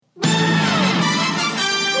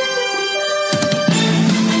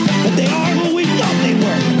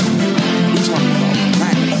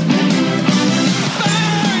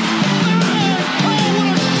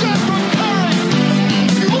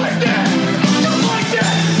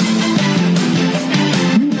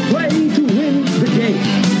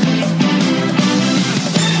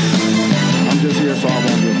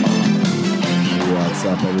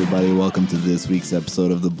this week's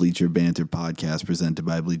episode of the Bleacher Banter podcast presented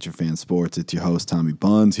by Bleacher Fan Sports. It's your host, Tommy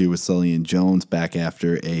Buns, here with Sully and Jones, back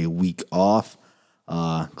after a week off.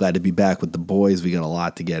 Glad to be back with the boys. We got a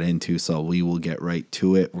lot to get into, so we will get right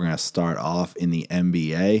to it. We're going to start off in the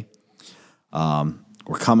NBA.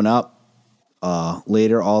 We're coming up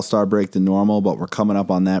later All-Star break than normal, but we're coming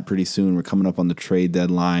up on that pretty soon. We're coming up on the trade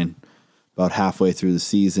deadline, about halfway through the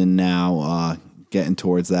season now, getting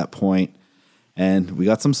towards that point. And we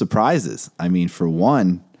got some surprises. I mean, for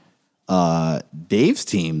one, Dave's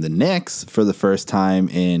team, the Knicks, for the first time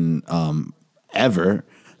in ever,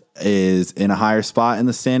 is in a higher spot in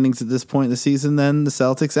the standings at this point in the season than the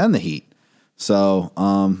Celtics and the Heat. So,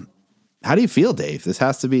 how do you feel, Dave? This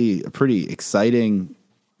has to be a pretty exciting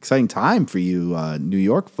time for you, New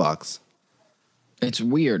York fucks. It's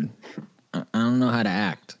weird. I don't know how to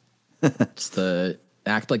act. It's the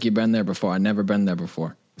act like you've been there before. I've never been there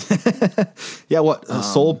before. Yeah, what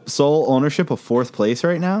sole ownership of fourth place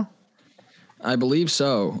right now? I believe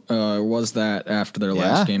so. Was that after their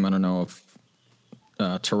last game? I don't know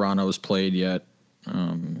if Toronto's played yet,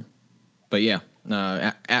 but yeah,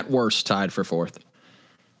 at worst tied for fourth.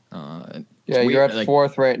 You're at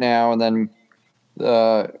fourth right now, and then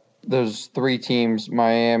there's three teams: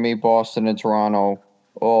 Miami, Boston, and Toronto,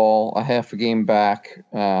 all a half a game back.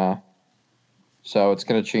 So it's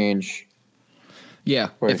going to change. Yeah,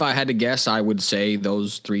 if I had to guess, I would say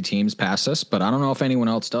those three teams pass us, but I don't know if anyone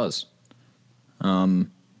else does.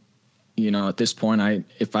 At this point,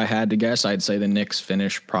 if I had to guess, I'd say the Knicks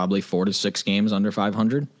finish probably 4 to 6 games under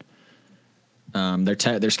 500.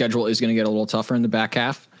 Their schedule is going to get a little tougher in the back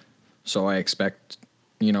half, so I expect,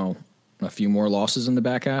 a few more losses in the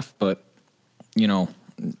back half, but, no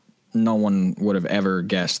one would have ever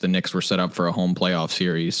guessed the Knicks were set up for a home playoff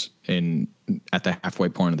series at the halfway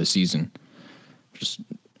point of the season.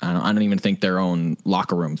 I don't even think their own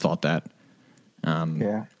locker room thought that.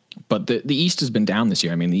 But the East has been down this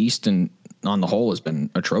year. I mean, the East on the whole has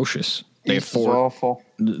been atrocious. They have four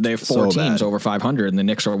teams over 500, and the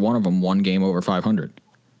Knicks are one of them, one game over 500.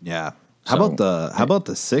 Yeah. How about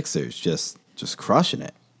the Sixers just crushing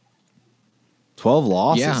it? 12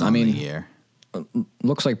 losses on the year.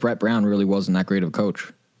 Looks like Brett Brown really wasn't that great of a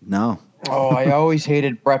coach. No. Oh, I always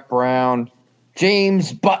hated Brett Brown.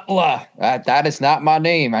 James Butler. That is not my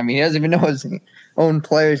name. I mean, he doesn't even know his own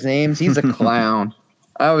players' names. He's a clown.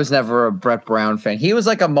 I was never a Brett Brown fan. He was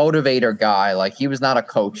like a motivator guy. Like, he was not a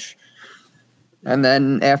coach. And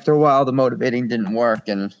then after a while, the motivating didn't work.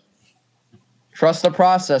 And trust the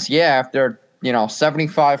process. Yeah, after,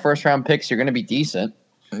 75 first-round picks, you're going to be decent.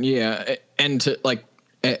 Yeah, and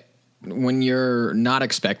when you're not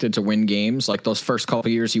expected to win games, like those first couple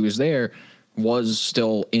of years he was there, was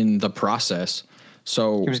still in the process.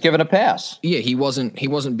 So he was given a pass. Yeah, he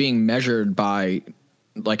wasn't being measured by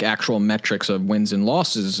like actual metrics of wins and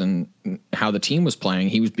losses and how the team was playing.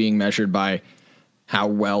 He was being measured by how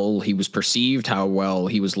well he was perceived, how well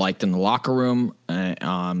he was liked in the locker room,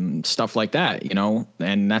 stuff like that,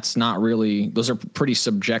 and that's not really, those are pretty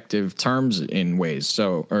subjective terms in ways.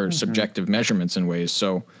 So, or subjective measurements in ways.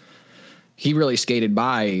 So he really skated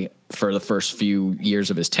by for the first few years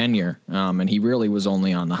of his tenure, and he really was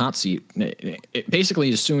only on the hot seat.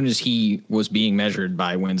 Basically, as soon as he was being measured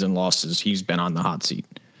by wins and losses, he's been on the hot seat.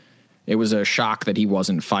 It was a shock that he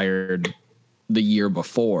wasn't fired the year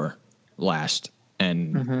before last,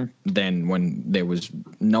 and then when there was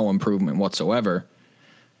no improvement whatsoever,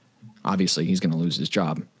 obviously he's going to lose his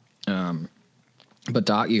job. But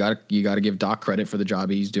Doc, you got to give Doc credit for the job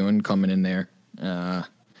he's doing coming in there.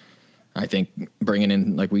 I think bringing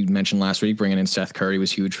in, like we mentioned last week, bringing in Seth Curry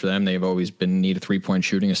was huge for them. They've always been in need of three-point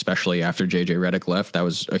shooting, especially after J.J. Redick left. That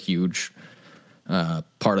was a huge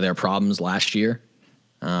part of their problems last year.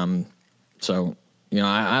 So,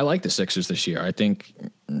 I like the Sixers this year. I think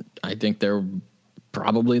they're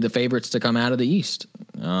probably the favorites to come out of the East,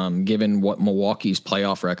 given what Milwaukee's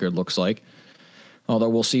playoff record looks like. Although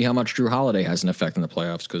we'll see how much Drew Holiday has an effect in the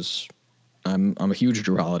playoffs, because I'm a huge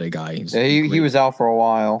Drew Holiday guy. He was out for a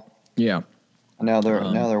while. Yeah. Now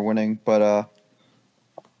they're winning, but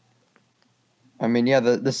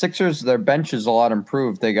the Sixers, their bench is a lot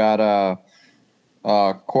improved. They got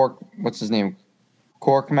what's his name?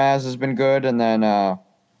 Korkmaz has been good, and then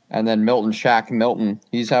Shaq Milton.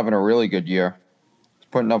 He's having a really good year. He's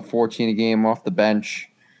putting up 14 a game off the bench.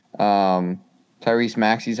 Tyrese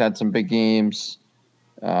Maxey's had some big games.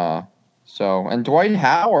 And Dwight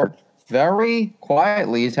Howard, very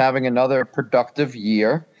quietly, is having another productive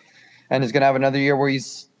year. And is going to have another year where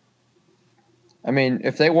he's –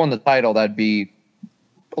 if they won the title, that'd be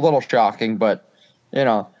a little shocking. But,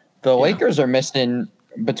 Lakers are missing –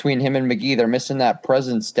 between him and McGee, they're missing that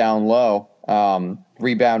presence down low.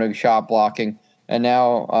 rebounding, shot blocking, and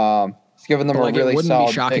now he's given them a really it wouldn't solid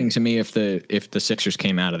be shocking pick. to me if the Sixers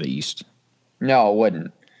came out of the East. No, it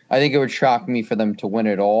wouldn't. I think it would shock me for them to win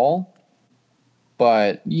it all.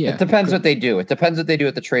 But Yeah, it depends what they do. It depends what they do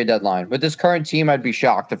at the trade deadline. With this current team, I'd be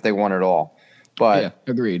shocked if they won it all. But yeah,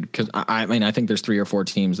 agreed. Because I mean, I think there's 3 or 4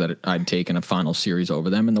 teams that I'd take in a final series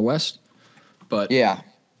over them in the West. But yeah,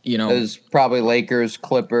 there's probably Lakers,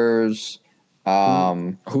 Clippers.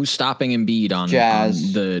 Who's stopping Embiid on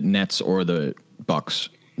the Nets or the Bucks?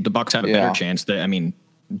 The Bucks have a better chance.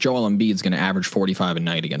 Joel Embiid's going to average 45 a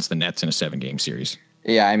night against the Nets in a 7-game series.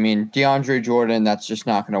 Yeah, I mean, DeAndre Jordan, that's just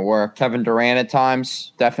not going to work. Kevin Durant at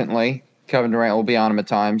times, definitely. Kevin Durant will be on him at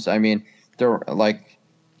times. I mean,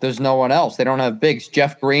 there's no one else. They don't have bigs.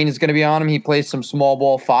 Jeff Green is going to be on him. He plays some small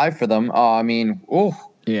ball 5 for them.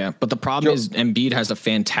 Yeah, but the problem is Embiid has a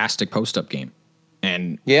fantastic post-up game.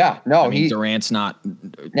 And Durant's not.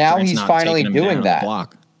 Now he's finally doing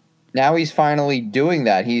that. Now he's finally doing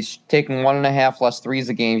that. He's taking 1.5 less threes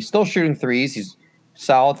a game. He's still shooting threes. He's a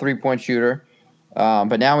solid 3-point shooter.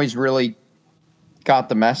 But now he's really got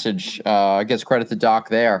the message. I guess credit to Doc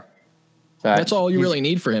there. That's all you really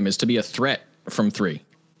need for him is to be a threat from 3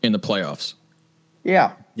 in the playoffs.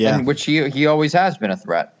 Yeah. And which he always has been a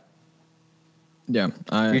threat. Yeah.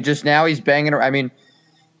 Now he's banging. I mean,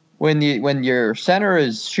 when your center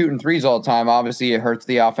is shooting threes all the time, obviously it hurts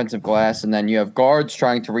the offensive glass, and then you have guards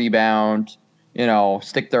trying to rebound,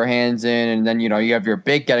 stick their hands in, and then you have your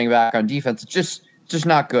big getting back on defense. It's just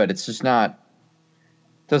not good. It's just not.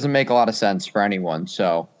 Doesn't make a lot of sense for anyone.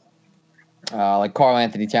 So, like Karl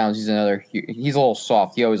Anthony Towns, he's a little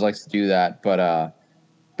soft. He always likes to do that, but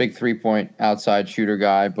big 3-point outside shooter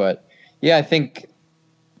guy. But yeah, I think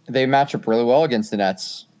they match up really well against the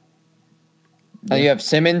Nets. Yeah. You have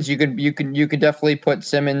Simmons. You could definitely put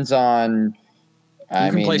Simmons on.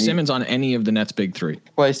 You can play Simmons on any of the Nets' big 3. You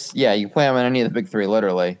can play him on any of the big 3,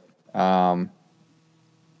 literally. And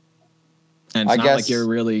it's not like you're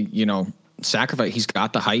really, sacrifice. He's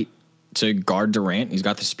got the height to guard Durant. He's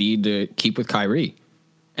got the speed to keep with Kyrie.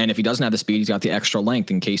 And if he doesn't have the speed, he's got the extra length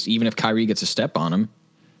in case, even if Kyrie gets a step on him,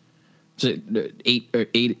 it's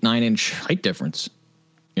an 9 inch height difference,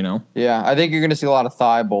 Yeah, I think you're going to see a lot of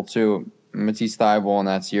Thibault too. Matisse Thibault in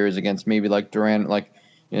that series against maybe like Durant,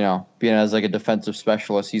 being as like a defensive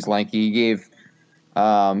specialist. He's lanky. He gave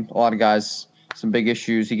a lot of guys some big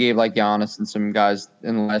issues. He gave like Giannis and some guys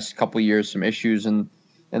in the last couple of years some issues in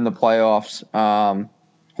the playoffs.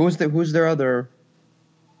 Who's their other?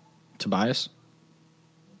 Tobias.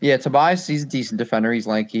 Yeah, Tobias. He's a decent defender. He's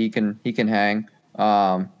lanky. He can hang.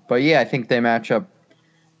 But yeah, I think they match up.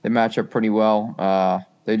 They match up pretty well.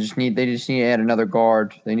 They just need to add another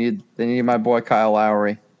guard. They need my boy Kyle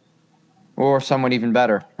Lowry, or someone even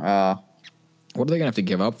better. What are they gonna have to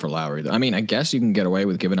give up for Lowry? I mean, I guess you can get away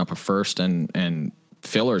with giving up a first and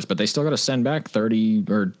fillers, but they still got to send back 30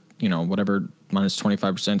 or whatever minus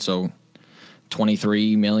 25%. So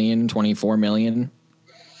 23 million, 24 million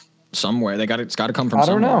somewhere. It's got to come from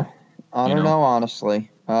somewhere. I don't know,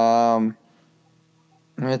 honestly.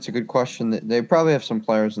 That's a good question. They probably have some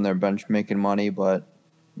players in their bench making money, but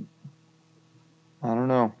I don't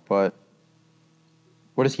know. But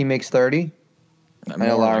what does he makes 30? I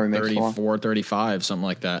know Lowry makes 34, 35, something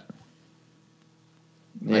like that.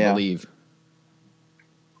 I believe.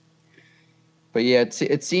 But yeah,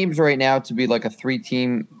 it seems right now to be like a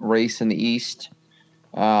 3-team race in the East.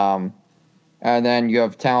 And then you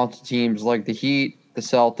have talented teams like the Heat, the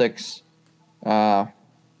Celtics,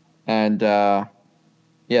 and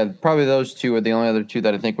probably those two are the only other two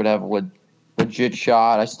that I think would have a legit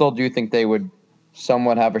shot. I still do think they would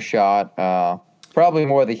somewhat have a shot. Probably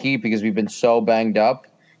more the Heat because we've been so banged up.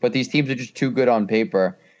 But these teams are just too good on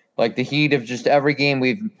paper. Like the Heat have just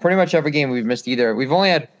pretty much every game we've missed either. We've only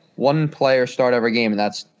had one player start every game, and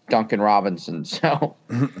that's Duncan Robinson. So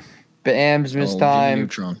Bam's missed time.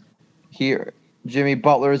 Here, Jimmy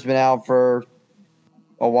Butler's been out for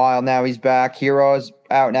a while. Now he's back. Hero's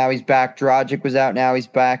out. Now he's back. Dragic was out. Now he's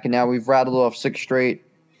back. And now we've rattled off 6 straight.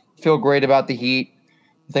 Feel great about the Heat.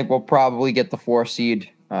 I think we'll probably get the 4 seed.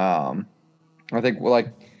 I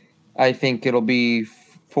think it'll be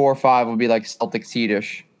 4 or 5 will be like Celtic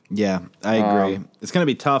seedish. Yeah, I agree. It's going to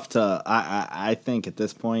be tough to. I think at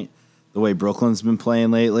this point, the way Brooklyn's been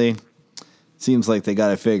playing lately, seems like they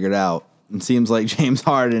got it figured out. It seems like James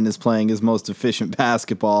Harden is playing his most efficient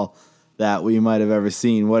basketball that we might have ever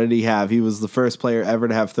seen. What did he have? He was the first player ever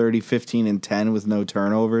to have 30, 15, and 10 with no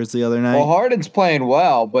turnovers the other night. Well, Harden's playing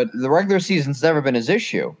well, but the regular season's never been his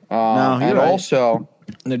issue. No, and right. Also,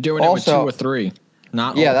 they're doing it with 2 or 3,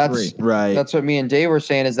 not all 3. Right. That's what me and Dave were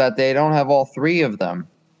saying is that they don't have all 3 of them.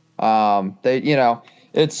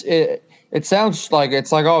 It sounds like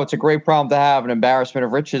it's a great problem to have, an embarrassment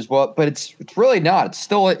of riches. Well, but it's really not. It's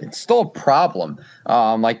still a problem.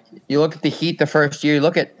 Like you look at the Heat the first year, you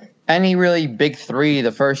look at any really big three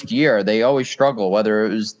the first year, they always struggle. Whether it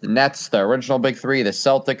was the Nets, the original big three, the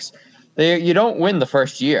Celtics, you don't win the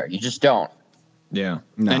first year. You just don't. Yeah,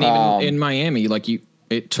 no. And even in Miami,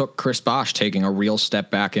 it took Chris Bosh taking a real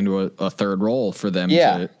step back into a third role for them.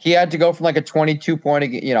 Yeah, he had to go from like a 22-point,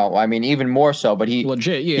 even more so. But he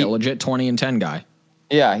legit 20 and 10 guy.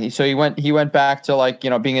 Yeah, he went back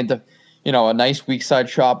to being into, a nice weak side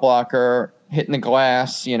shot blocker, hitting the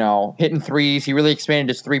glass, hitting threes. He really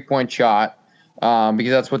expanded his 3-point shot because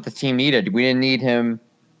that's what the team needed. We didn't need him,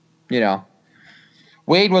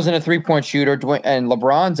 Wade wasn't a 3-point shooter, and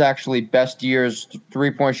LeBron's actually best years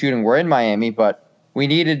 3-point shooting were in Miami, but we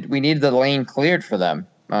needed the lane cleared for them.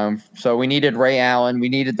 So we needed Ray Allen, we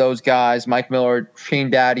needed those guys, Mike Miller,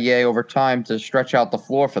 Shane Battier over time to stretch out the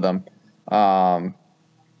floor for them.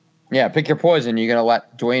 Pick your poison. You're gonna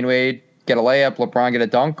let Dwayne Wade get a layup, LeBron get a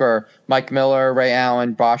dunk, or Mike Miller, Ray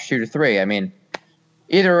Allen, Bosh shoot a three. I mean,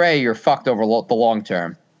 either way, you're fucked over the long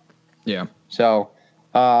term. Yeah. So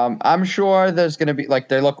I'm sure there's going to be,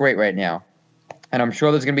 they look great right now. And I'm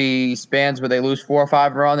sure there's going to be spans where they lose 4 or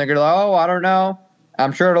 5 in a row, and they're going to I don't know.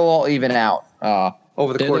 I'm sure it'll all even out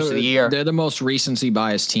over the course of the year. They're the most recency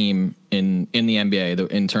biased team in the NBA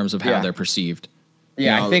in terms of how they're perceived.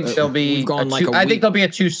 Yeah, I think they'll be I think they'll be a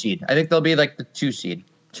 2 seed. I think they'll be like the 2 seed.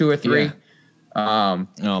 2 or 3. Yeah.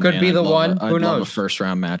 Could be the one. Who knows? Love a first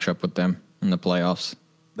round matchup with them in the playoffs.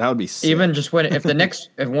 That would be sick. Even just win. If the Knicks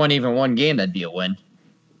have won even one game, that'd be a win.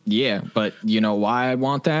 Yeah, but you know why I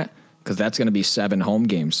want that? Because that's going to be 7 home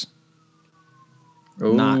games.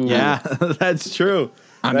 That's true.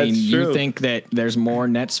 You think that there's more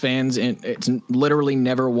Nets fans, and it's literally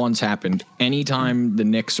never once happened. Anytime the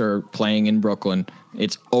Knicks are playing in Brooklyn,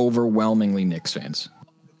 it's overwhelmingly Knicks fans.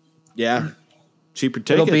 Yeah. Cheaper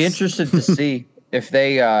tickets. It'll be interesting to see if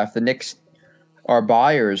the Knicks are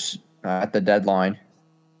buyers at the deadline.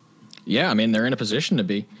 Yeah, I mean, they're in a position to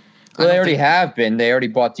be. Well, they already have been. They already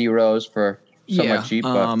bought D Rose for somewhat cheap.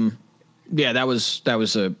 But. Yeah, that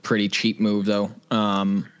was a pretty cheap move, though.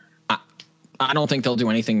 I don't think they'll do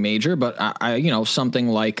anything major, but something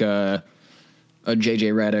like a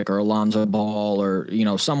JJ Redick or Alonzo Ball or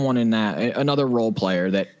someone in that, another role player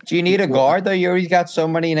that. Do you need a guard though? You already got so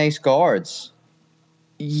many nice guards.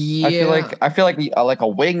 Yeah, I feel like a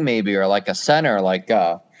wing maybe, or like a center.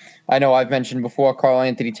 I know I've mentioned before Karl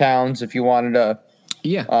Anthony Towns. If you wanted to,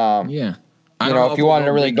 if you wanted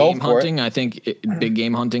to really go for hunting, I think big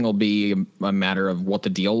game hunting will be a matter of what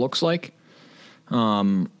the deal looks like.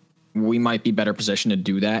 We might be better positioned to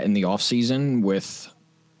do that in the offseason with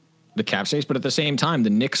the cap space, but at the same time,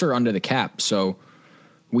 the Knicks are under the cap, so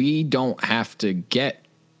we don't have to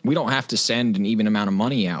send an even amount of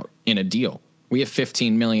money out in a deal. We have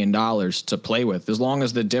 $15 million to play with. As long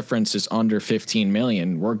as the difference is under $15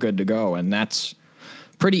 million, we're good to go. And that's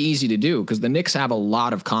pretty easy to do because the Knicks have a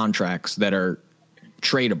lot of contracts that are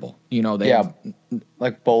tradable.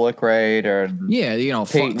 Like Bullock, right? Or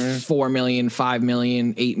 $4 million, $5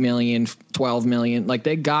 million, $8 million, $12 million. Like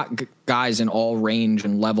they got guys in all range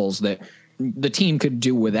and levels that the team could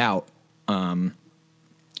do without. They're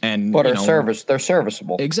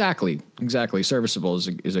serviceable. Exactly. Serviceable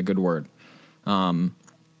is a good word. I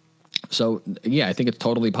think it's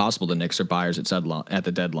totally possible the Knicks are buyers at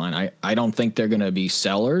the deadline. I don't think they're going to be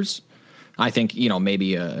sellers. I think,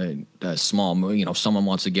 maybe a small move, someone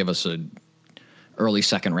wants to give us a early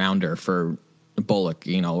second rounder for Bullock,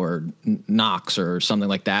 or Knox or something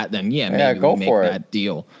like that. Then maybe we'll make that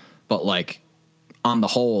deal. But on the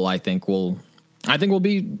whole, I think we'll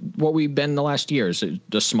be what we've been the last years.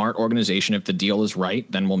 The smart organization. If the deal is right,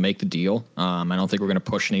 then we'll make the deal. I don't think we're going to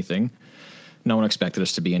push anything. No one expected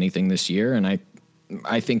us to be anything this year, and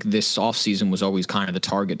I think this offseason was always kind of the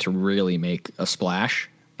target to really make a splash.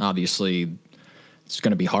 Obviously, it's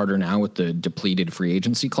going to be harder now with the depleted free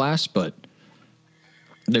agency class, but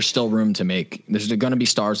there's still room to make. There's going to be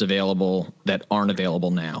stars available that aren't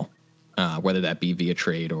available now, whether that be via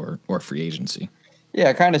trade or free agency. Yeah,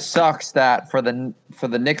 it kind of sucks that for the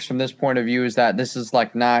Knicks from this point of view is that this is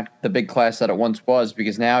not the big class that it once was,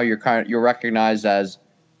 because now you're recognized as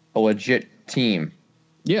a legit team.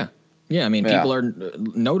 Yeah. I mean, people are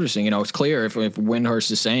noticing. It's clear if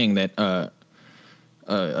Windhorst is saying that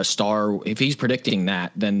a star, if he's predicting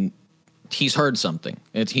that, then he's heard something.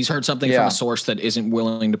 He's heard something from a source that isn't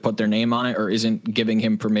willing to put their name on it or isn't giving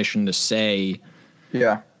him permission to say,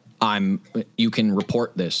 you can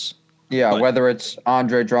report this. Yeah, whether it's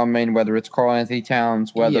Andre Drummond, whether it's Karl Anthony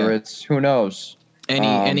Towns, whether it's who knows.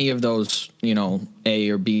 Any of those, A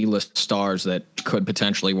or B list stars that could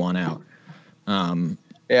potentially want out.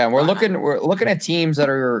 Yeah, we're looking at teams that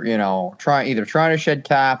are trying to shed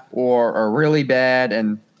cap or are really bad,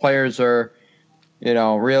 and players are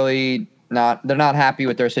really not happy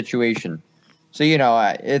with their situation. So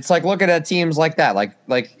it's like looking at teams like that,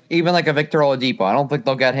 like even like a Victor Oladipo. I don't think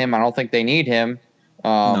they'll get him. I don't think they need him.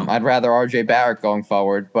 No. I'd rather RJ Barrett going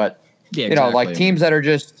forward, but Yeah, exactly. like teams that are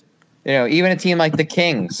just even a team like the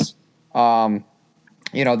Kings,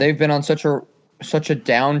 they've been on such a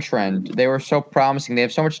downtrend. They were so promising. They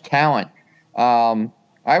have so much talent.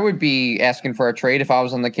 I would be asking for a trade if I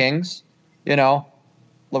was on the Kings.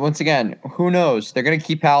 Once again, who knows? They're going to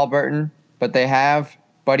keep Halliburton, but they have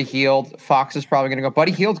Buddy Hield. Fox is probably going to go.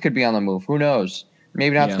 Buddy Hield could be on the move. Who knows?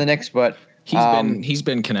 Maybe not to the Knicks, but he's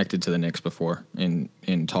been connected to the Knicks before in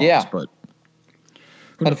talks. Yeah. But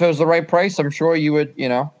if it was the right price, I'm sure you would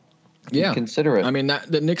consider it. I mean,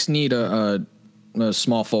 the Knicks need a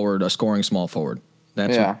small forward, a scoring small forward.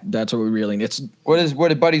 That's what we really need.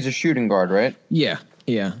 What Buddy's a shooting guard, right? Yeah.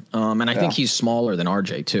 Yeah. And I think he's smaller than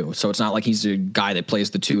RJ too. So it's not like he's a guy that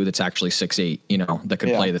plays the 2 that's actually 6'8", that could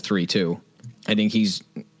play the 3 too. I think he's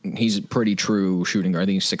a pretty true shooting guard. I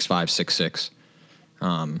think he's 6'5",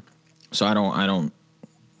 6'6". So I don't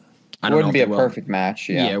it wouldn't be a perfect match.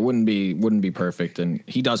 Yeah. Yeah, it wouldn't be perfect, and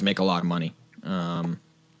he does make a lot of money.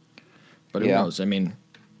 But who knows? I mean,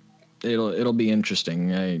 it'll be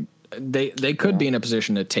interesting. They could be in a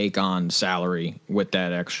position to take on salary with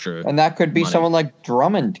that extra, and that could be money. someone like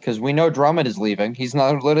Drummond, because we know Drummond is leaving. He's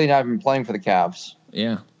literally not even playing for the Cavs.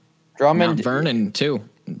 Yeah, Drummond, Mount Vernon too,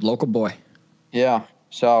 local boy. Yeah,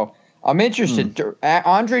 so I'm interested.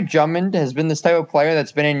 Andre Drummond has been this type of player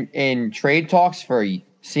that's been in trade talks for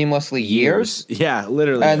seamlessly years. Yeah,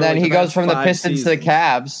 literally. And then he goes from the Pistons to the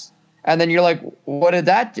Cavs, and then you're like, what did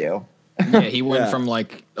that do? Yeah, he went from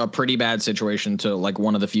like a pretty bad situation to like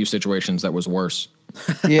one of the few situations that was worse.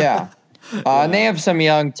 Yeah. And they have some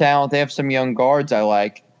young talent. They have some young guards I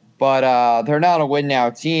like, but they're not a win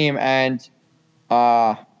now team. And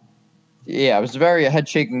it was a head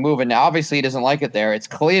shaking move. And now obviously he doesn't like it there. It's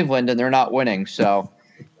Cleveland and they're not winning. So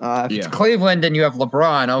if it's Cleveland and you have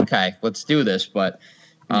LeBron, okay, let's do this. But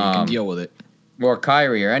you can deal with it. Or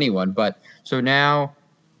Kyrie or anyone. But so now,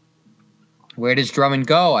 where does Drummond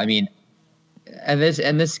go? I mean, and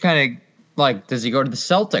this kind of like, does he go to the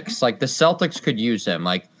Celtics? Like the Celtics could use him.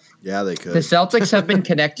 Like, yeah, they could. The Celtics have been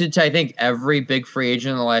connected to, I think, every big free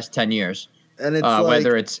agent in the last 10 years. And it's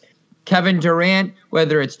whether it's Kevin Durant,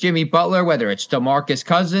 whether it's Jimmy Butler, whether it's DeMarcus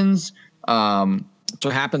Cousins. That's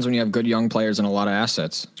what happens when you have good young players and a lot of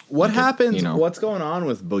assets. What happens? What's going on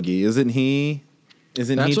with Boogie? Isn't he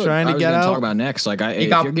trying to get out? Talk about next. Like he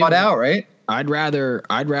got bought out, right? I'd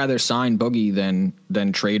rather sign Boogie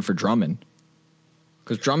than trade for Drummond.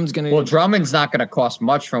 Because Drummond's gonna. Well, Drummond's not gonna cost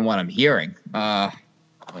much from what I'm hearing.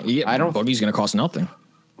 Boogie's gonna cost nothing,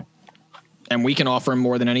 and we can offer him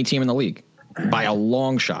more than any team in the league by a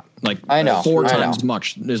long shot. Like I know, 4 times as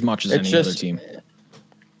much as any other team.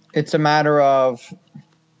 It's a matter of,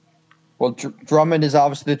 well, Drummond is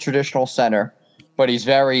obviously the traditional center, but he's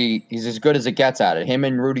as good as it gets at it. Him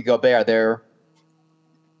and Rudy Gobert,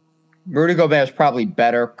 Rudy Gobert is probably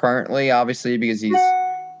better currently, obviously, because he's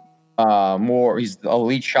he's the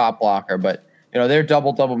elite shot blocker, but they're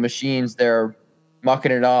double machines. They're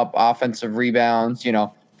mucking it up, offensive rebounds.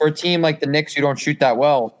 For a team like the Knicks who don't shoot that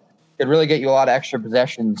well, could really get you a lot of extra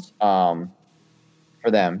possessions for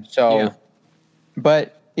them. So,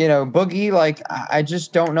 but Boogie, like I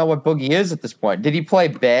just don't know what Boogie is at this point. Did he play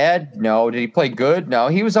bad? No. Did he play good? No.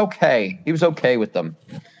 He was okay. He was okay with them.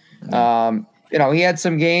 He had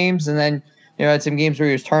some games, and then had some games where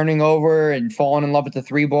he was turning over and falling in love with the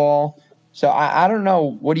 3-ball. So I don't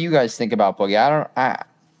know. What do you guys think about Boogie?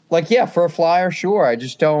 For a flyer, sure. I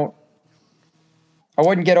just don't. I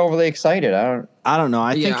wouldn't get overly excited. I don't know.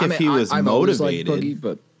 I think if he was motivated, Boogie,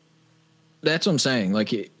 but that's what I'm saying.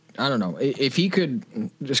 Like, I don't know if he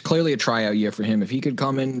could. Just clearly a tryout year for him. If he could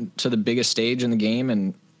come into the biggest stage in the game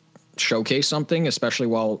and showcase something, especially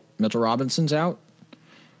while Mitchell Robinson's out,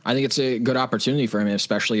 I think it's a good opportunity for him,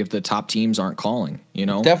 especially if the top teams aren't calling,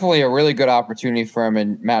 Definitely a really good opportunity for him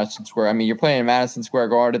in Madison Square. I mean, you're playing in Madison Square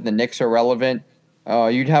Garden. The Knicks are relevant.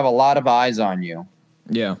 You'd have a lot of eyes on you.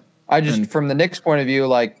 Yeah. From the Knicks point of view,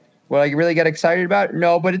 like, will I really get excited about it?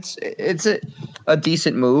 No, but it's a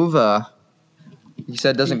decent move. You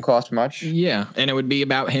said it doesn't cost much. Yeah, and it would be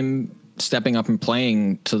about him stepping up and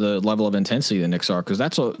playing to the level of intensity the Knicks are, because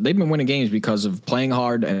they've been winning games because of playing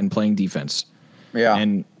hard and playing defense. Yeah.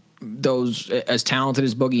 And those, as talented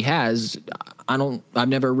as Boogie has, I've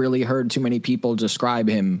never really heard too many people describe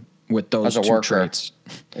him with those as a two worker. traits.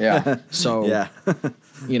 Yeah. So, Yeah,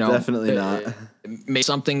 definitely not. Maybe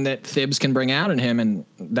something that Thibs can bring out in him, and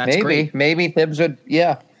that's great. Maybe Thibs would.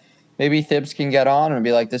 Yeah. Maybe Thibs can get on and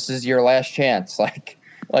be like, "This is your last chance." Like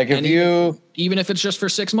if And you even if it's just for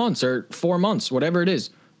 6 months or 4 months, whatever it is,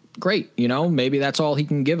 great. Maybe that's all he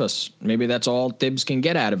can give us. Maybe that's all Thibs can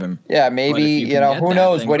get out of him. Yeah, But maybe if you can get who that,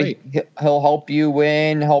 knows then what great. he'll help you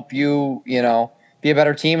win, help you be a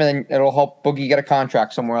better team, and then it'll help Boogie get a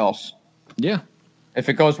contract somewhere else. Yeah. If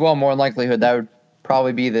it goes well, more than likelihood that would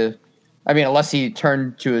probably be unless he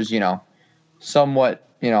turned to his somewhat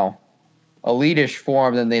elitish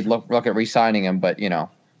form, then they'd look at re-signing him. But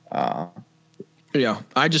Yeah,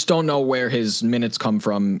 I just don't know where his minutes come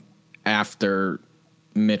from after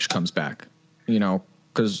Mitch comes back.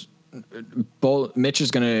 Because Mitch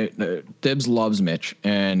is gonna. Thibs loves Mitch,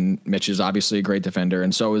 and Mitch is obviously a great defender,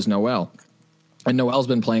 and so is Noel. And Noel's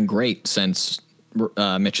been playing great since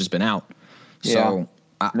Mitch has been out. So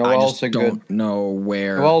I Noel's just don't know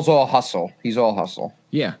where. Noel's all hustle. He's all hustle.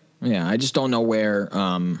 Yeah. I just don't know where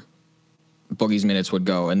Boogie's minutes would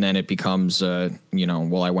go, and then it becomes, I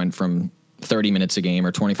went from 30 minutes a game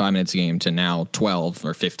or 25 minutes a game to now 12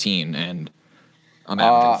 or 15, and I'm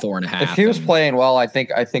averaging 4.5. If he was playing well, I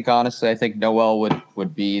think honestly, Noel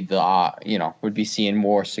would be would be seeing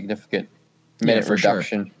more significant minute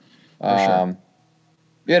reduction. Sure.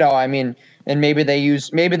 I mean, and maybe they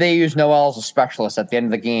use Noel as a specialist at the end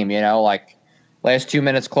of the game. Like last 2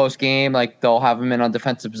 minutes close game, like they'll have him in on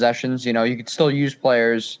defensive possessions. You could still use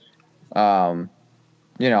players. In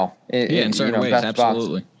certain ways,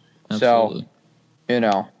 absolutely. So,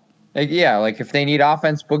 like if they need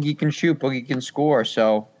offense, Boogie can shoot, Boogie can score.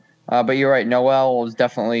 So, but you're right, Noel is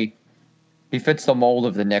definitely he fits the mold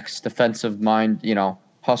of the Knicks defensive mind.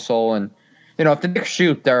 Hustle and if the Knicks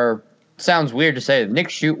shoot, sounds weird to say the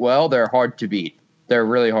Knicks shoot well, they're hard to beat. They're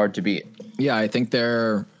really hard to beat. Yeah, I think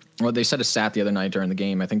they said a stat the other night during the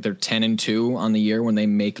game. I think they're 10-2 on the year when they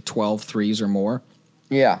make 12 threes or more.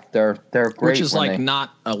 Yeah, they're great. Which is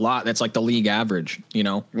not a lot. That's like the league average,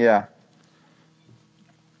 Yeah.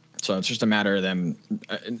 So it's just a matter of them.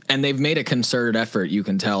 And they've made a concerted effort, you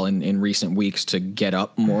can tell, in recent weeks to get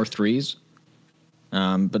up more threes.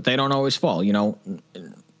 But they don't always fall.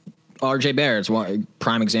 RJ Barrett's one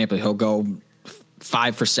prime example. He'll go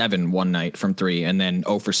 5 for 7 one night from 3 and then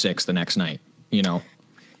 0 for 6 the next night,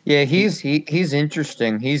 Yeah, he's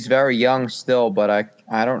interesting. He's very young still, but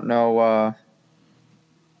I don't know.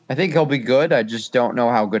 I think he'll be good. I just don't know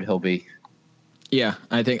how good he'll be. Yeah,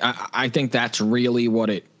 I think that's really what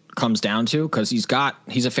it comes down to, because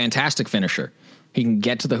he's a fantastic finisher. He can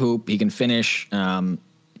get to the hoop. He can finish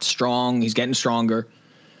strong. He's getting stronger.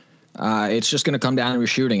 It's just going to come down to his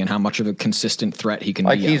shooting and how much of a consistent threat he can be.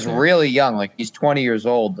 Like he's really young. Like he's 20 years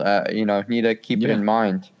old. Need to keep it in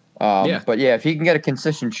mind. But yeah, if he can get a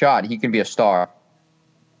consistent shot, he can be a star.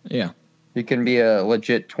 Yeah. He can be a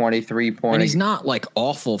legit 23-point. And he's not like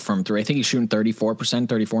awful from 3. I think he's shooting 34%,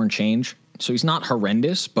 34 and change. So he's not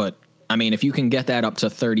horrendous, but I mean, if you can get that up to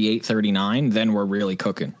 38, 39, then we're really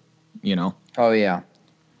cooking, Oh yeah.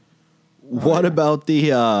 What about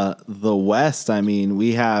the West? I mean,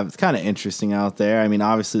 it's kind of interesting out there. I mean,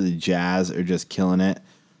 obviously the Jazz are just killing it.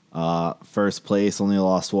 First place, only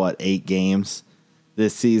lost 8 games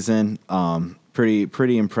this season.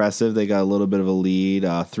 Pretty impressive. They got a little bit of a lead,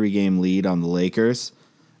 3-game lead on the Lakers.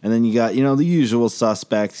 And then you got, the usual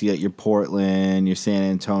suspects. You got your Portland, your San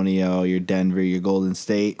Antonio, your Denver, your Golden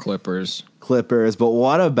State. Clippers. But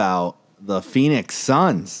what about the Phoenix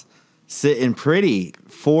Suns? Sitting pretty,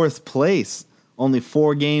 4th place, only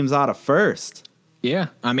 4 games out of first. Yeah,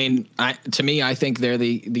 I mean, to me, I think they're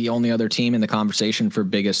the only other team in the conversation for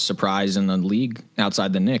biggest surprise in the league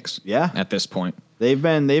outside the Knicks. Yeah, at this point, they've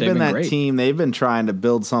been that great team. They've been trying to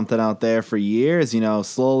build something out there for years.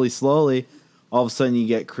 Slowly. All of a sudden, you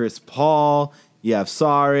get Chris Paul. You have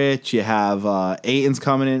Saric. You have Ayton's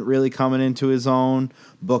really coming into his own.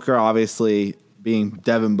 Booker, obviously, being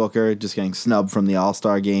Devin Booker, just getting snubbed from the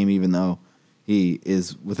All-Star game, even though he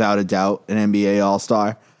is without a doubt an NBA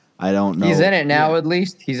All-Star. I don't know. He's in it now, at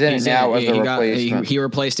least. He's in it now as a replacement. He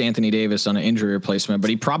replaced Anthony Davis on an injury replacement, but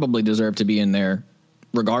he probably deserved to be in there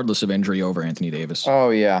regardless of injury over Anthony Davis.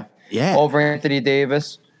 Oh, yeah. Yeah. Over Anthony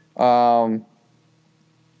Davis. Yeah,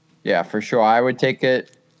 for sure. I would take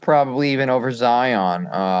it probably even over Zion.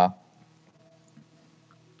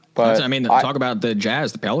 But talk about the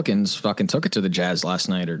Jazz. The Pelicans fucking took it to the Jazz last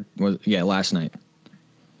night, last night.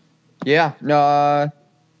 Yeah, no.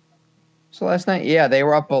 So last night, yeah, they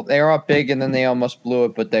were up big, and then they almost blew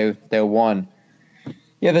it, but they won.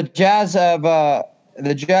 Yeah, the Jazz have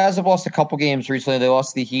the Jazz have lost a couple games recently. They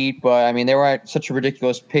lost the Heat, but I mean they were at such a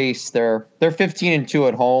ridiculous pace. They're 15-2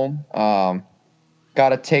 at home. Got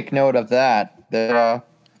to take note of that.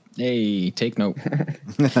 Hey, take note.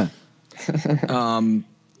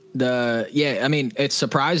 I mean, it's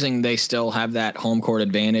surprising they still have that home court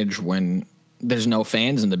advantage when there's no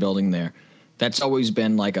fans in the building there. That's always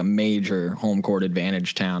been like a major home court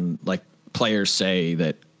advantage town. Like players say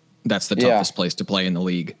that's the toughest place to play in the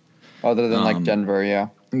league. Other than like Denver, yeah.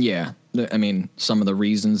 Yeah. I mean, some of the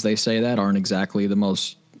reasons they say that aren't exactly the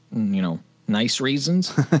most, nice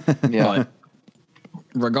reasons. Yeah. But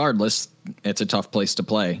regardless, it's a tough place to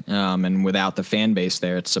play. And without the fan base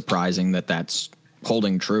there, it's surprising that that's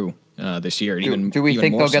holding true this year. Do we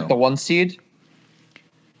think they'll get the 1 seed?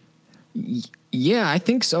 Yeah, I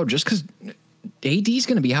think so. Just because AD's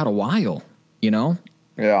going to be out a while,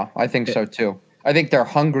 Yeah, I think so too. I think they're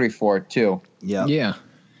hungry for it too. Yeah. Yeah.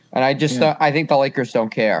 And I think the Lakers don't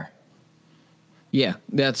care. Yeah,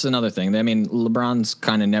 that's another thing. I mean, LeBron's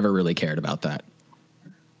kind of never really cared about that.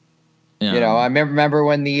 I remember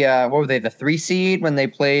when what were they, the 3 seed when they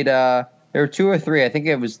played? There were 2 or 3. I think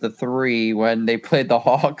it was the 3 when they played the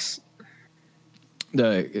Hawks.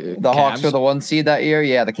 The Hawks were the 1 seed that year.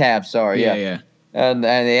 Yeah, the Cavs. Sorry. Yeah. And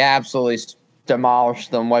they absolutely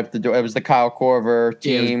demolished them. Wiped the door. It was the Kyle Korver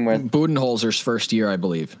team with Budenholzer's first year, I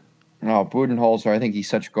believe. Oh, Budenholzer! I think he's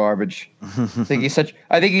such garbage. I think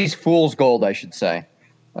he's fool's gold. I should say.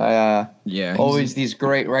 Always these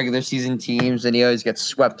great regular season teams, and he always gets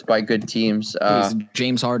swept by good teams. He's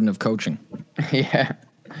James Harden of coaching. Yeah,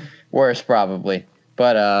 worse probably,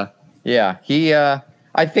 but he.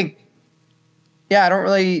 I think. Yeah, I don't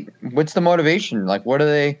really. What's the motivation? Like, what are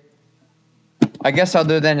they? I guess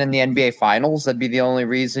other than in the NBA Finals, that'd be the only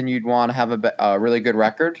reason you'd want to have a really good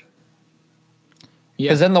record.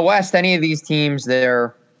 Because in the West, any of these teams,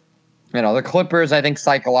 the Clippers, I think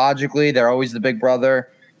psychologically, they're always the big brother.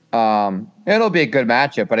 It'll be a good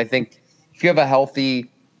matchup, but I think if you have a healthy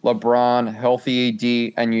LeBron, healthy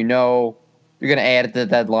AD, and you're going to add at the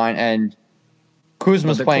deadline, and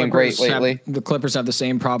Kuzma's playing great lately. The Clippers have the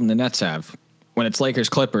same problem the Nets have. When it's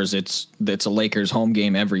Lakers-Clippers, it's a Lakers home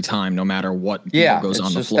game every time, no matter what goes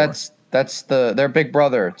on the floor. That's their big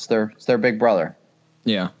brother. It's their big brother.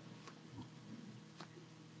 Yeah.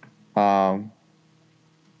 And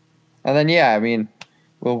then I mean,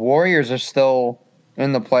 the Warriors are still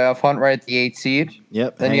in the playoff hunt, right at the 8th seed.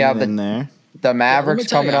 Yep. Then you have the Mavericks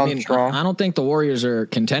coming on strong. I don't think the Warriors are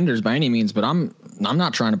contenders by any means, but I'm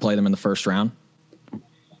not trying to play them in the first round.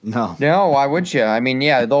 No, why would you? I mean,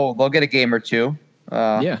 they'll get a game or two.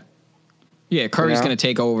 Curry's going to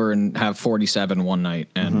take over and have 47 one night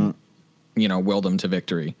and will them to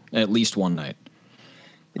victory at least one night.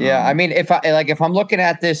 Yeah, I mean, if I'm looking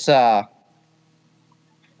at this 1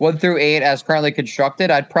 through 8 as currently constructed,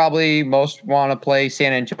 I'd probably most want to play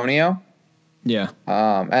San Antonio. Yeah.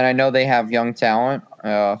 And I know they have young talent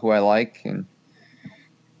who I like, and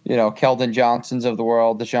Keldon Johnsons of the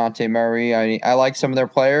world, DeJounte Murray. I like some of their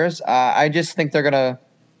players. I just think they're gonna.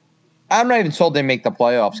 I'm not even sold they make the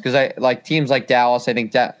playoffs because I like teams like Dallas. I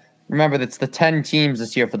think that remember that's the 10 teams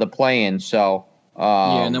this year for the play-in. So.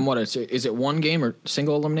 And then what is it 1 game or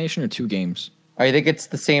single elimination or 2 games? I think it's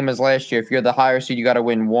the same as last year. If you're the higher seed, you got to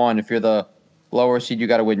win 1. If you're the lower seed, you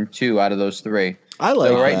got to win 2 out of those 3. I like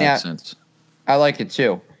so right that. now. I like it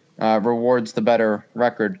too. Rewards the better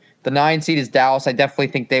record. The 9 seed is Dallas. I definitely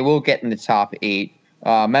think they will get in the top 8.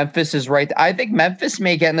 Memphis is right. I think Memphis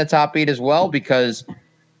may get in the top 8 as well because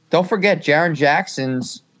don't forget Jaren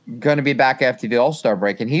Jackson's going to be back after the All-Star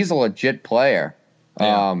break, and he's a legit player.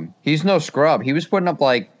 Yeah. He's no scrub. He was putting up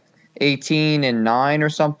like 18 and 9 or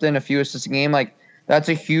something, a few assists a game. Like that's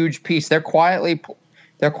a huge piece. They're quietly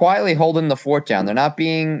holding the fort down. They're not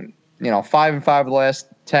being 5-5 the last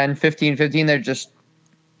 10, 15.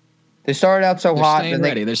 They started out so hot. Staying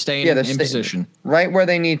ready. They're staying in position. Right where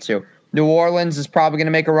they need to. New Orleans is probably going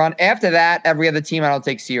to make a run. After that, every other team I don't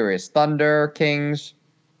take serious. Thunder, Kings,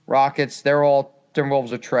 Rockets,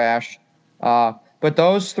 Timberwolves are trash. But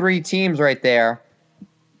those 3 teams right there,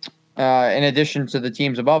 in addition to the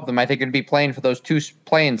teams above them, I think would be playing for those 2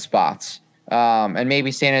 playing spots. And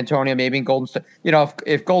maybe San Antonio, maybe Golden State.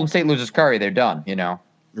 If Golden State loses Curry, they're done,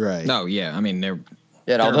 Right. No, yeah. I mean, they're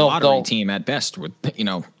a lottery team at best. With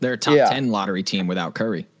they're a top 10 lottery team without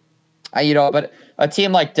Curry. But a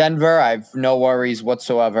team like Denver, I've no worries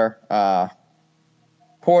whatsoever.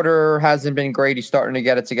 Porter hasn't been great. He's starting to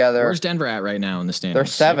get it together. Where's Denver at right now in the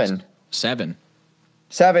standings? They're 7.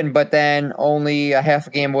 7, but then only a half a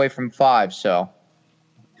game away from 5. So.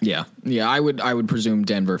 Yeah. I would presume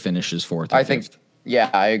Denver finishes 4th. I think. Yeah,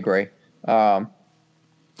 I agree.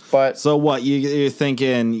 But So what you're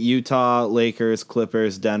thinking? Utah, Lakers,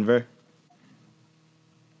 Clippers, Denver.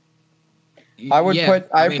 I would put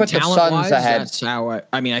the Suns talent-wise, ahead. That's how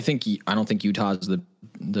I mean, I don't think Utah is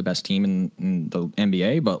the best team in the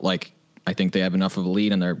NBA, but like I think they have enough of a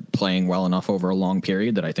lead and they're playing well enough over a long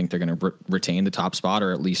period that I think they're going to retain the top spot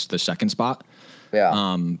or at least the second spot.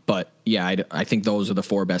 Yeah. But yeah, I think those are the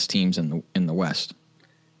 4 best teams in the West.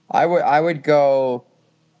 I would go.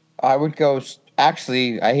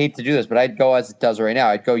 Actually, I hate to do this, but I'd go as it does right now.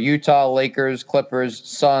 I'd go Utah, Lakers, Clippers,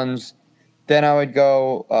 Suns. Then I would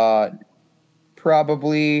go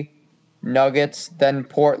probably Nuggets, then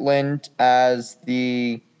Portland as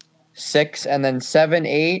the 6, and then 7,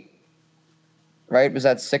 8. Right? Was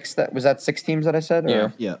that 6? Was that 6 teams that I said?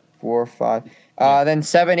 Or Yeah. 4 or 5. Then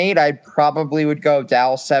 7, 8. I probably would go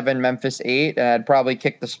Dallas 7, Memphis 8, and I'd probably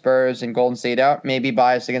kick the Spurs and Golden State out. Maybe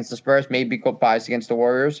bias against the Spurs. Maybe bias against the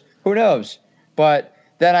Warriors. Who knows? But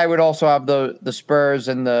then I would also have the Spurs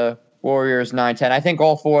and the Warriors 9, 10. I think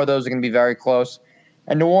all 4 of those are going to be very close.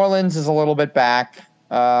 And New Orleans is a little bit back.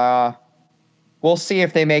 We'll see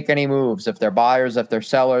if they make any moves, if they're buyers, if they're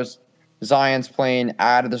sellers. Zion's playing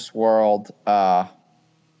out of this world. I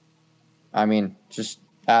mean, just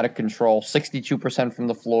out of control. 62% from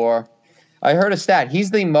the floor. I heard a stat. His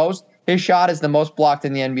shot is the most blocked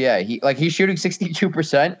in the NBA. He's shooting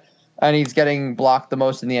 62%, and he's getting blocked the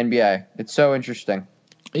most in the NBA. It's so interesting.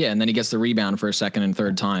 Yeah, and then he gets the rebound for a second and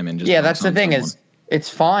third time, and just that's the thing is it's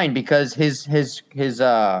fine because his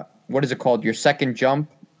what is it called? Your second jump?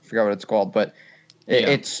 I forgot what it's called, but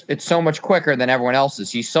it's so much quicker than everyone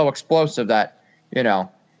else's. He's so explosive that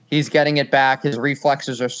he's getting it back. His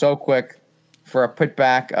reflexes are so quick for a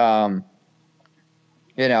putback.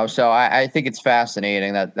 So I think it's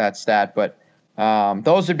fascinating that stat. But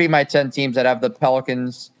those would be my 10 teams that have the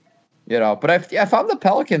Pelicans. But if I'm the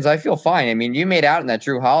Pelicans, I feel fine. I mean, you made out in that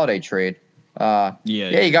Drew Holiday trade.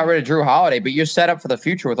 You got rid of Drew Holiday, but you're set up for the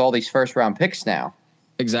future with all these first-round picks now.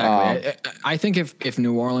 Exactly. I think if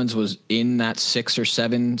New Orleans was in that 6 or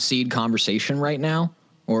 7 seed conversation right now,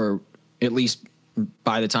 or at least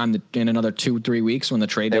by the time in another 2-3 weeks when the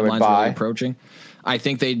trade deadline's really approaching, I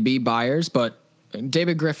think they'd be buyers. But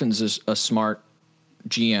David Griffin's is a smart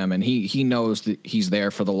GM, and he knows that he's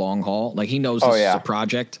there for the long haul. Like he knows this is a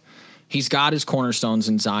project. He's got his cornerstones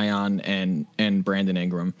in Zion and Brandon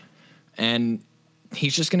Ingram, and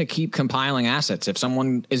he's just going to keep compiling assets. If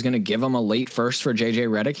someone is going to give him a late first for JJ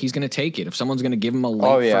Redick, he's going to take it. If someone's going to give him a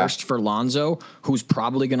late first for Lonzo, who's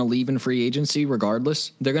probably going to leave in free agency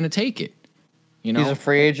regardless, they're going to take it. He's a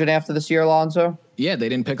free agent after this year, Lonzo? Yeah, they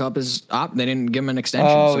didn't pick up his op. They didn't give him an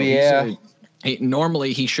extension.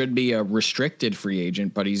 Normally he should be a restricted free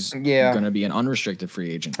agent, but he's going to be an unrestricted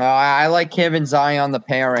free agent. I like him and Zion, the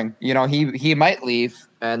pairing. He might leave,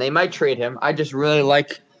 and they might trade him. I just really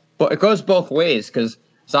like – but it goes both ways because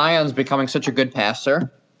Zion's becoming such a good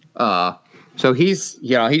passer. So he's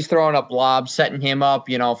throwing up lobs, setting him up,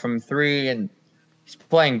 from 3, and he's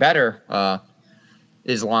playing better,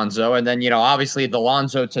 is Lonzo. And then, obviously the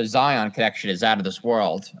Lonzo to Zion connection is out of this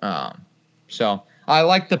world. So I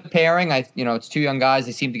like the pairing. It's 2 young guys.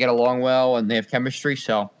 They seem to get along well, and they have chemistry.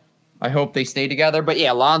 So I hope they stay together. But,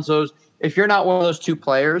 yeah, Lonzo's – if you're not one of those 2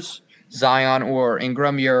 players, Zion or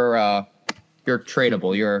Ingram, you're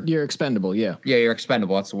tradable. You're expendable. Yeah. Yeah, you're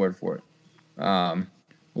expendable. That's the word for it. I'm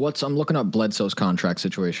looking up Bledsoe's contract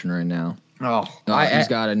situation right now. He's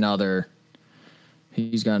got another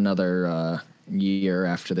year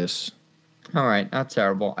after this. All right, not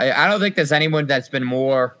terrible. I don't think there's anyone that's been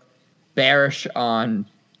more bearish on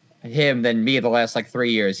him than me the last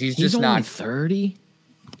 3 years. He's just only not 30.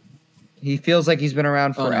 He feels like he's been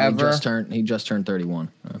around forever. No, he just turned 31.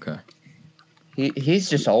 Okay. He's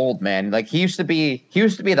just old, man. He used to be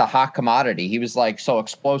the hot commodity. He was so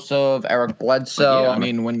explosive. Eric Bledsoe. Yeah, I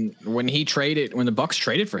mean, when the Bucks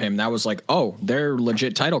traded for him, that was they're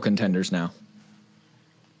legit title contenders now.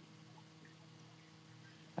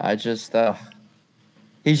 He's a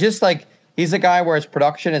guy where his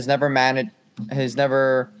production has never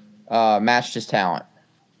matched his talent.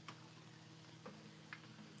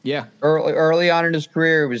 Yeah. Early on in his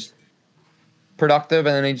career, he was productive,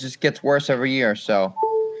 and then he just gets worse every year. So,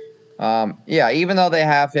 even though they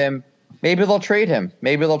have him, maybe they'll trade him.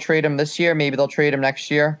 Maybe they'll trade him this year. Maybe they'll trade him next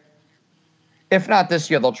year. If not this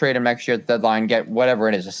year, they'll trade him next year at the deadline, get whatever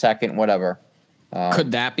it is, a second, whatever.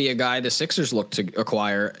 Could that be a guy the Sixers look to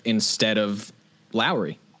acquire instead of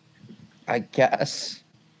Lowry? I guess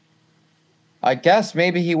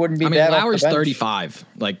maybe he wouldn't be bad. Lowry's 35.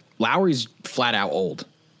 Lowry's flat out old.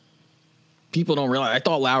 People don't realize. I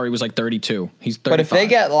thought Lowry was 32. He's 35. But if they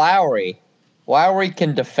get Lowry, Lowry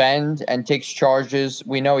can defend and takes charges.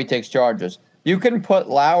 We know he takes charges. You can put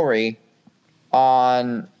Lowry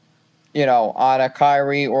on a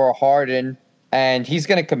Kyrie or a Harden, and he's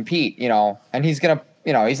going to compete, and he's going to,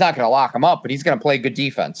 he's not going to lock him up, but he's going to play good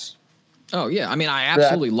defense. Oh yeah, I mean, I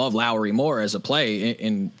absolutely love Lowry more as a play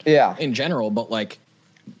in general, but like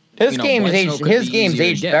his game's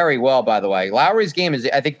aged very well. By the way, Lowry's game is,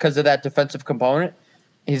 I think, because of that defensive component,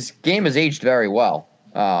 his game has aged very well.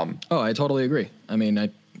 I totally agree. I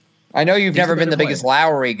mean, I know you've never been the biggest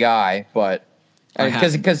Lowry guy, but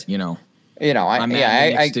because I'm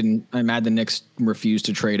mad the Knicks refused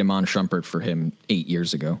to trade Iman Shumpert for him 8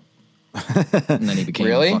 years ago, and then he became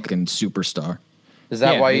a fucking superstar. Is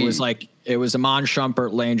that why it was Iman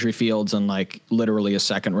Shumpert, Landry Fields, and like literally a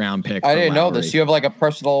second round pick? I didn't know this. You have like a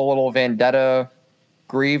personal little vendetta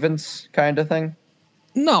grievance kind of thing?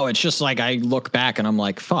 No, it's just like I look back and I'm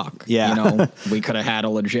like, fuck. Yeah. We could have had a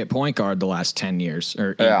legit point guard the last 10 years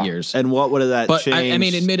or 8 years. And what would have that changed? I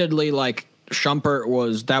mean, admittedly, like Shumpert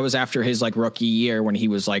was after his like rookie year when he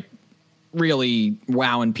was like really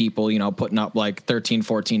wowing people, putting up like 13,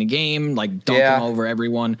 14 a game, like dunking over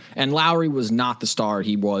everyone. And Lowry was not the star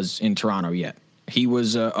he was in Toronto yet. He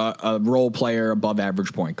was a role player, above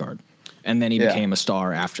average point guard. And then he became a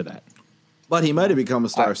star after that. But he might have become a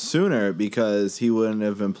star sooner because he wouldn't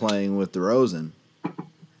have been playing with DeRozan.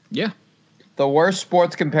 Yeah. The worst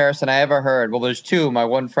sports comparison I ever heard. Well, there's two. My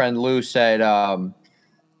one friend Lou said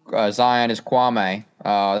Zion is Kwame.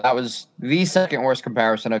 That was the second worst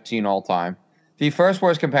comparison I've seen all time. The first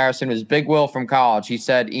worst comparison was Big Will from college. He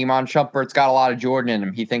said Iman Shumpert's got a lot of Jordan in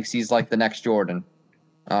him. He thinks he's like the next Jordan.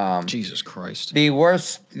 Jesus Christ. The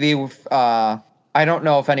worst. I don't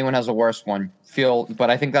know if anyone has a worse one. But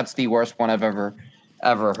I think that's the worst one I've ever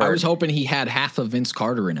heard. I was hoping he had half of Vince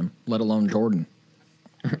Carter in him, let alone Jordan.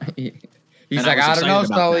 He's like, I don't know,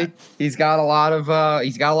 Sully. He's got a lot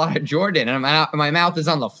of Jordan, and my mouth is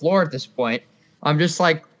on the floor at this point. I'm just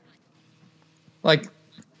like,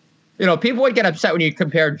 people would get upset when you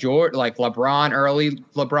compare Jordan, like early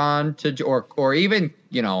LeBron to, or even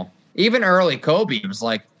even early Kobe. It was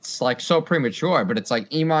like, it's like so premature, but it's like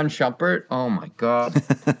Iman Shumpert. Oh my God.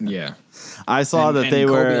 Yeah. I saw that they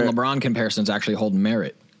Kobe were and LeBron comparisons actually hold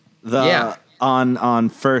merit. On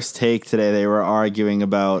First Take today, they were arguing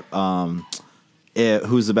about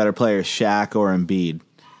who's the better player, Shaq or Embiid.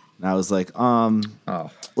 And I was like,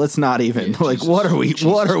 let's not even what are we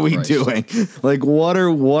doing? Like, what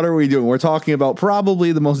are we doing? We're talking about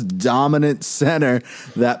probably the most dominant center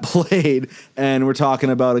that played, and we're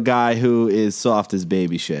talking about a guy who is soft as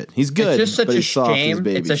baby shit. He's good, it's just such but he's soft shame. as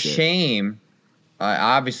baby it's a shit. shame. I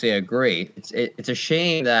obviously agree. It's a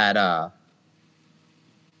shame that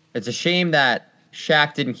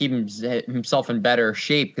Shaq didn't keep himself in better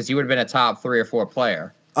shape, because he would have been a top 3 or 4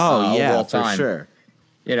 player. For sure.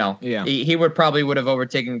 He would have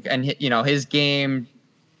overtaken, and his game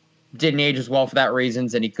didn't age as well for that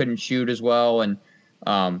reasons, and he couldn't shoot as well. And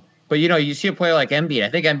but you see a player like Embiid. I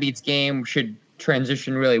think Embiid's game should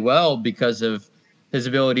transition really well because of his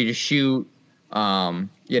ability to shoot.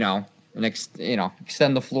 And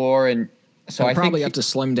extend the floor, and so I probably have to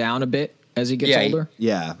slim down a bit as he gets older.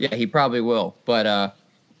 Yeah, he probably will. But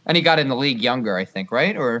and he got in the league younger, I think,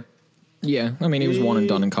 right? Or yeah, I mean, he was one and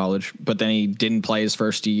done in college, but then he didn't play his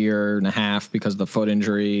first year and a half because of the foot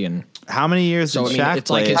injury. And how many years did Shaq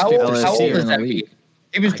play? How old is that?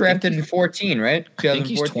 He was drafted in 14, right? I think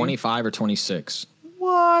he's 25 or 26.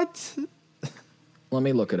 What? Let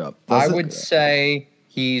me look it up. I would say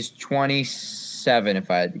he's 27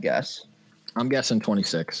 if I had to guess. I'm guessing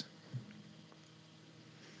 26.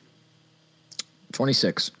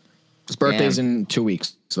 26. His birthday's in 2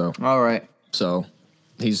 weeks, so. All right. So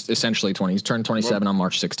he's essentially 20. He's turned 27 on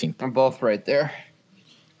March 16th. I'm both right there.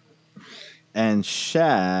 And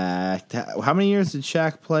Shaq, how many years did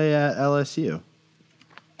Shaq play at LSU?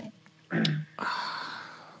 I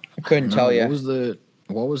couldn't tell you.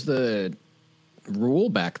 What was the rule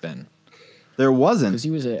back then? There wasn't. Because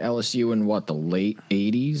he was at LSU in the late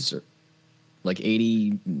 80s, or like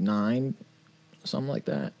 89, something like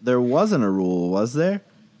that. There wasn't a rule, was there?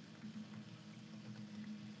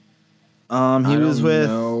 He was with.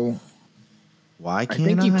 Why can't I?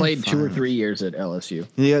 think he played 2 or 3 years at LSU.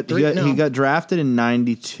 He got drafted in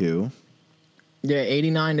 92. Yeah,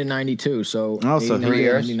 89 to 92. So also 3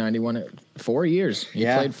 years. 90, 91, 4 years. He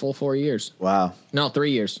played full 4 years. Wow. No,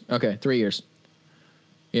 3 years. Okay, 3 years.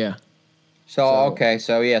 Yeah. So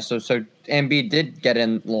Embiid did get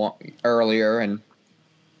in earlier, and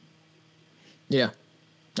yeah,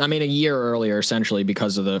 I mean a year earlier essentially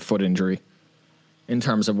because of the foot injury. In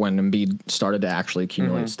terms of when Embiid started to actually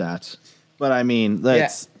accumulate stats. But I mean,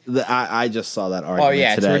 I just saw that argument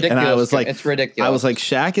yeah, today, it's ridiculous. and I was like, it's ridiculous. I was like,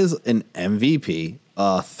 Shaq is an MVP,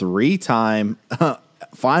 a 3-time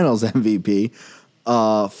Finals MVP,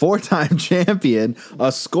 4-time champion,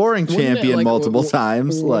 a scoring champion multiple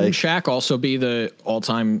times. Wouldn't Shaq also be the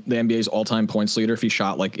NBA's all-time points leader if he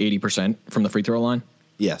shot like 80% from the free throw line?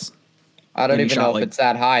 Yes. I don't and he even shot, know like- if it's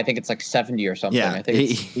that high. I think it's like 70 or something. Yeah. I think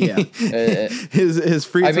His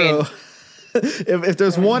free I throw. mean- if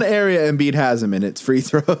there's one area Embiid has him in, it's free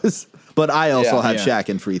throws. But I also Yeah. have Yeah. Shaq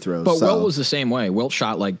in free throws. But so. Wilt was the same way. Wilt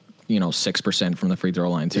shot like 6% from the free throw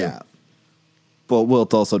line too. Yeah. But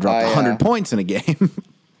Wilt also dropped 100 points in a game.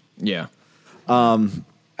 Yeah.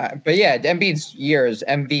 but yeah, Embiid's year is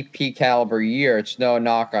MVP caliber year. It's no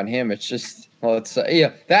knock on him. It's just,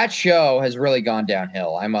 that show has really gone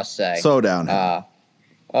downhill, I must say. So downhill.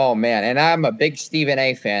 Oh man, and I'm a big Stephen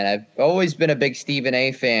A. fan. I've always been a big Stephen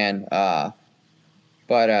A. fan.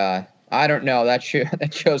 But I don't know, that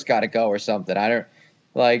show's got to go or something. I don't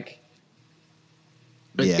like.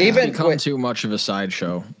 Yeah. It's Even become with- too much of a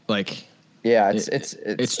sideshow. Like Yeah,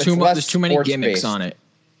 it's too much. less There's too many gimmicks sports-based. on it.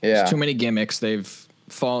 Yeah, There's too many gimmicks. It's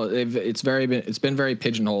been very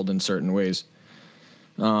pigeonholed in certain ways.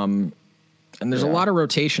 And there's a lot of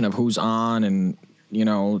rotation of who's on, and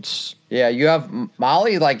it's yeah. You have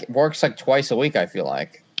Molly works like twice a week. I feel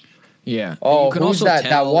like. yeah. Oh, You can who's also that?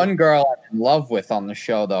 tell That one girl I'm in love with on the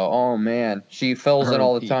show, though. Oh man, she fills in her-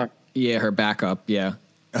 all the time. Yeah, her backup. Yeah.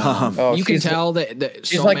 Oh, You can she's- tell that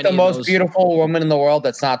She's so like many the of most those- beautiful woman in the world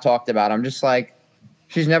that's not talked about. I'm just like,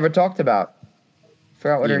 she's never talked about.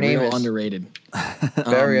 Forgot what her name real is. underrated.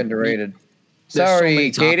 Very underrated. There's so Sorry,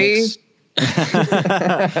 many Katie.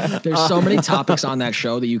 topics. There's so many topics on that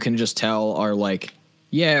show that you can just tell are like,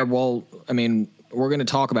 yeah, well, I mean, we're going to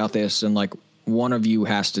talk about this, and like one of you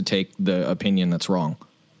has to take the opinion that's wrong.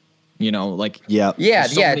 Like Yeah. Yeah,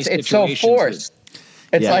 There's so yeah. many It's so situations forced.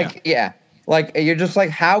 It's Yeah. like you're just like,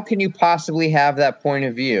 how can you possibly have that point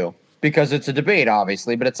of view? Because it's a debate,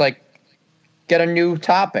 obviously, but it's like, get a new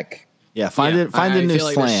topic. Yeah. Find Yeah, a I new feel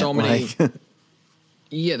like there's slant. so many- like-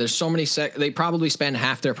 Yeah, there's so many. They probably spend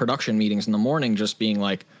half their production meetings in the morning just being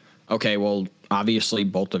like, okay, well, obviously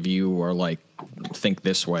both of you are like think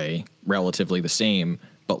this way, relatively the same,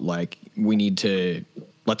 but like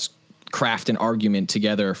let's craft an argument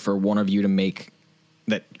together for one of you to make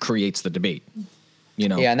that creates the debate.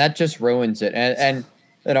 Yeah, and that just ruins it. And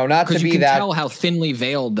not to because you be can that. tell how thinly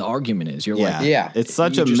veiled the argument is. You're yeah. like, Yeah. It's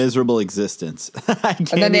such You a just- miserable existence. I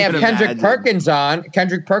can't And then they have even Kendrick imagine. Perkins on.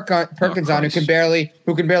 Perkins on, who Christ. can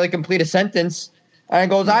barely complete a sentence, and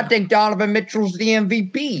goes, "I Yeah. think Donovan Mitchell's the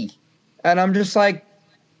MVP," and I'm just like,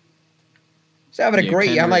 he's having a Yeah, great.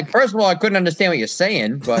 I'm Kendrick. like, first of all, I couldn't understand what you're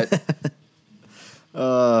saying, but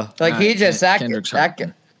he just Kendrick's that.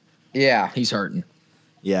 hurting. Yeah, he's hurting.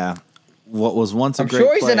 Yeah. What was once a I'm great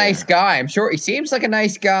sure he's player. a nice guy. I'm sure he seems like a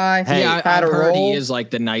nice guy. Hey, Yeah, had I've a heard role. he is like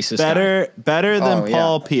the nicest guy. Better than Oh, yeah.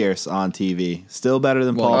 Paul Pierce on TV. Still better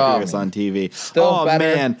than Paul Well, Pierce on TV. Still oh better.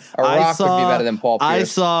 man, A Rock would be better than Paul I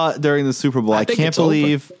Pierce. saw during the Super Bowl. I think can't it's over.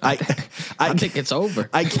 believe I think it's over.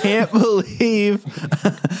 I can't believe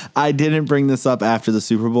I didn't bring this up after the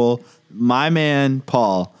Super Bowl. My man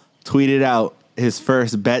Paul tweeted out his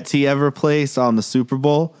first bets he ever placed on the Super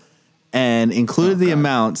Bowl and included the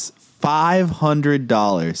amounts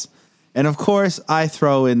 $500. And of course, I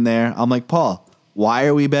throw in there, I'm like, Paul, why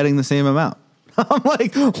are we betting the same amount? I'm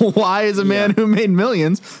like, why is a man who made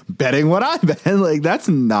millions betting what I bet? Like, that's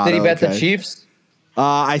not Did he bet the okay. Chiefs?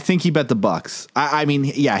 I think he bet the Bucks. I mean,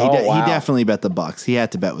 yeah, he Oh, wow. he definitely bet the Bucks. He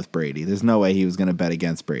had to bet with Brady. There's no way he was going to bet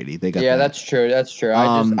against Brady. They got Yeah, that. that's true. That's true.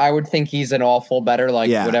 I would think he's an awful better. Like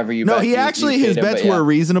whatever you. No, bet, he you actually fit his in, bets but yeah. were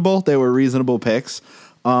reasonable. They were reasonable picks.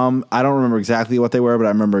 I don't remember exactly what they were, but I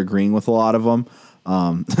remember agreeing with a lot of them.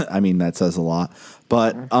 I mean, that says a lot.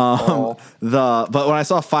 But but when I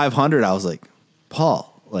saw 500, I was like,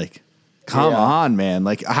 Paul, like, come on, man.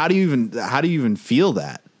 Like, how do you even feel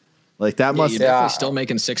that? Like that Yeah, must. you're definitely still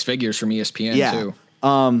making six figures from ESPN Yeah. too.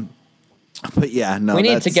 But yeah, no. We need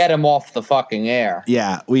to that's- get him off the fucking air.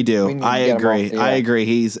 Yeah, we do. We need to I get him agree. off the I air. agree.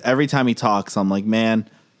 He's every time he talks, I'm like, man,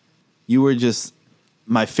 you were just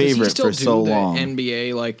my Does he favorite still for do so the long.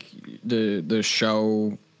 NBA, like the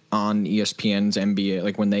show on ESPN's NBA,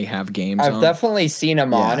 like when they have games I've on. definitely seen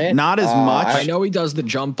him on it. Not as much. I know he does the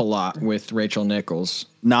jump a lot with Rachel Nichols.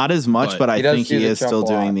 Not as much, But but I he does think do he the is jump still a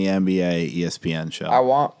doing lot. the NBA ESPN show. I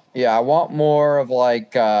want more of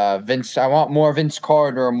like Vince. I want more Vince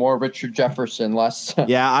Carter, more Richard Jefferson, less.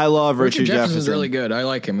 Yeah, I love Richard Jefferson's Jefferson. really good. I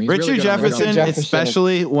like him. He's Richard really good on the Jefferson, jump. Jefferson.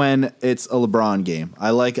 especially when it's a LeBron game. I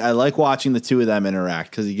like watching the two of them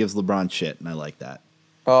interact because he gives LeBron shit, and I like that.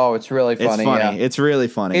 Oh, it's really It's funny. funny. Yeah. It's really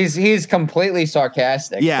funny. He's completely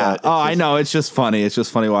sarcastic. Yeah. but I know. It's just funny. It's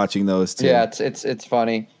just funny watching those two. Yeah, it's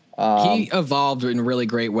funny. He evolved in a really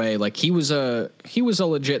great way. Like he was a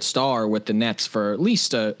legit star with the Nets for at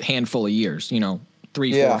least a handful of years.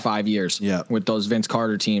 3, 4, 5 years. Yeah. With those Vince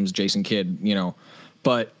Carter teams, Jason Kidd.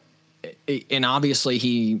 But and obviously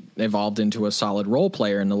he evolved into a solid role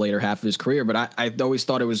player in the later half of his career. But I always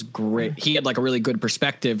thought it was great. He had like a really good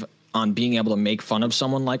perspective on being able to make fun of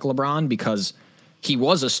someone like LeBron because he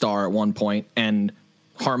was a star at one point and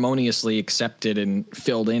harmoniously accepted and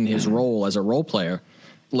filled in his role as a role player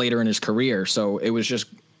later in his career. So it was just,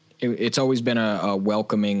 it's always been a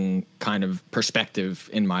welcoming kind of perspective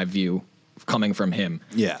in my view coming from him.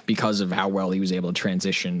 Yeah. Because of how well he was able to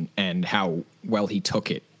transition and how well he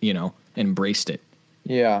took it, embraced it.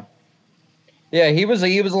 Yeah. Yeah, he was a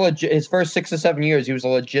legit, his first 6 or 7 years, he was a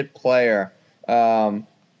legit player. He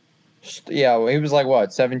was like,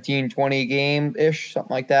 what, 17, 20 game-ish,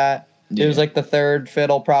 something like that. Yeah. He was like the third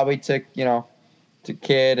fiddle probably to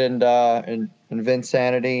Kidd and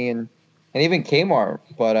Vinsanity and even Kmart.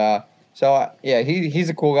 But he's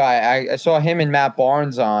a cool guy. I saw him and Matt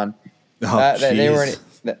Barnes on. They were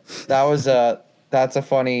that's a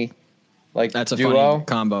funny That's a duo. funny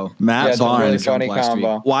combo. Matt It's a really Barnes. funny last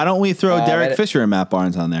combo. Why don't we throw Derek Fisher and Matt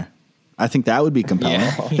Barnes on there? I think that would be compelling.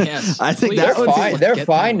 Yeah. Yes. I think Please. that would be- Fine. They're Get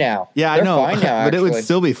fine them. now. Yeah, They're I know, fine now, but it would actually.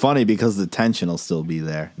 still be funny because the tension will still be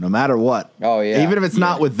there, no matter what. Oh, yeah. Even if it's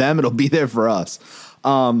not with them, it'll be there for us.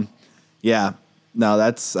 Yeah,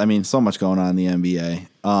 no, so much going on in the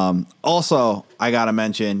NBA. Also, I gotta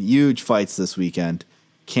mention huge fights this weekend.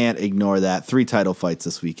 Can't ignore that. 3 title fights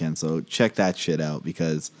this weekend, so check that shit out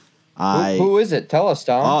because Who is it? Tell us,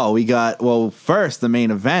 Tom. Oh, we got, first, the main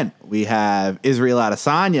event. We have Israel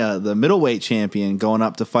Adesanya, the middleweight champion, going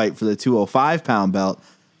up to fight for the 205-pound belt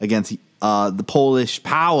against the Polish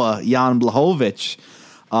power, Jan Blachowicz.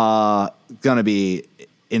 Going to be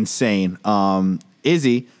insane.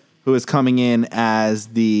 Izzy, who is coming in as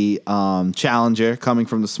the challenger, coming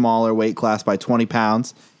from the smaller weight class by 20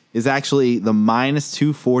 pounds, is actually the minus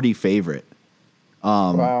 240 favorite.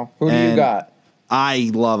 Wow. Who do you and- got?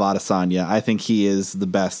 I love Adesanya. I think he is the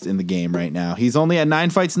best in the game right now. He's only had 9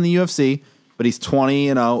 fights in the UFC, but he's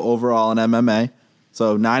 20-0 overall in MMA.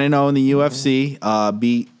 So 9-0 in the UFC.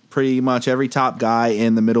 Beat pretty much every top guy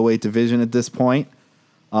in the middleweight division at this point.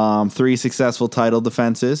 3 successful title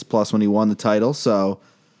defenses, plus when he won the title. So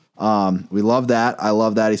we love that. I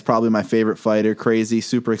love that. He's probably my favorite fighter. Crazy,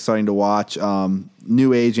 super exciting to watch.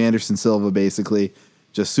 New age Anderson Silva, basically.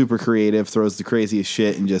 Just super creative, throws the craziest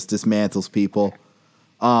shit, and just dismantles people.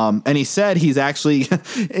 And he said he's actually,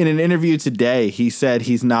 in an interview today, he said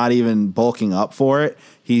he's not even bulking up for it.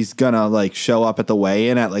 He's going to, show up at the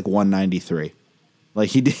weigh-in at, 193.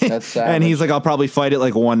 He did. That's savage. And he's like, I'll probably fight at,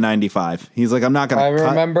 195. He's like, I'm not going to I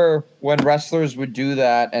remember when wrestlers would do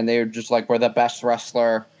that, and they were just like, we're the best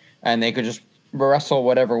wrestler, and they could just wrestle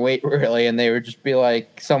whatever weight, really, and they would just be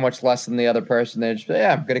so much less than the other person. They'd just be,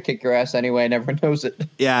 yeah, I'm going to kick your ass anyway, and everyone knows it.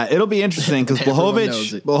 Yeah, it'll be interesting because Everyone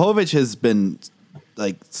knows it. Blachowicz has been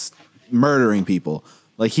murdering people.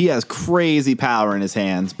 He has crazy power in his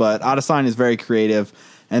hands, but Adesanya is very creative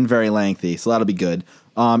and very lengthy, so that'll be good.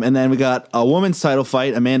 And then we got a women's title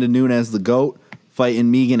fight: Amanda Nunes, the GOAT, fighting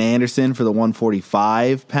Megan Anderson for the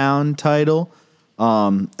 145-pound title.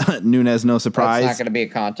 Nunes, no surprise. That's not going to be a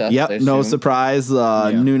contest. Yep, I no assume. surprise.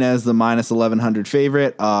 Nunes, the minus 1,100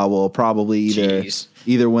 favorite, will probably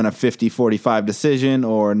either win a 50-45 decision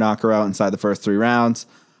or knock her out inside the first 3 rounds.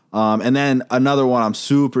 And then another one I'm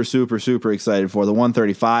super, super, super excited for, the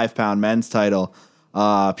 135-pound men's title,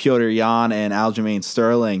 Petr Yan and Aljamain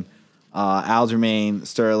Sterling. Aljamain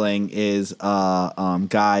Sterling is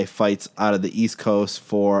guy fights out of the East Coast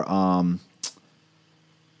for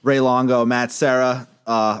Ray Longo, Matt Serra.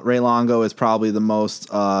 Ray Longo is probably the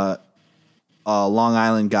most Long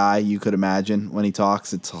Island guy you could imagine when he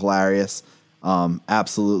talks. It's hilarious.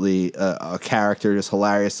 Absolutely a character, just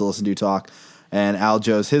hilarious to listen to talk. And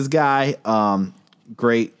Aljo's his guy.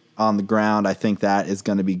 Great on the ground. I think that is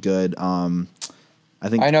going to be good. I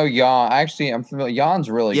know Jan. Actually, I'm familiar. Jan's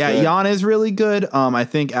really good. Yeah, Jan is really good. I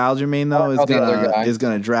think Aljamain, though, the other guy. is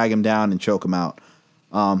gonna drag him down and choke him out.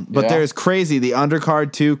 But Yeah. there's crazy. The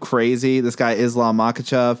undercard, too, crazy. This guy, Islam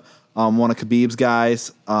Makhachev, one of Khabib's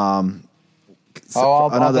guys. I'll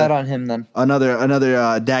bet on him then. Another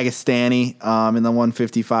Dagestani in the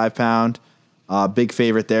 155-pound. Big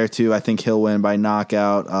favorite there, too. I think he'll win by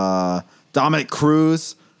knockout. Dominic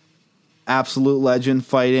Cruz, absolute legend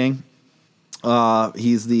fighting.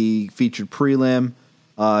 He's the featured prelim.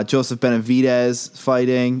 Joseph Benavidez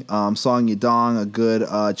fighting. Song Yadong, a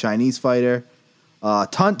good Chinese fighter.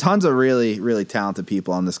 Tons of really, really talented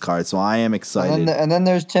people on this card, so I am excited. And then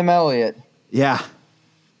there's Tim Elliott. Yeah.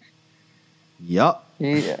 Yup.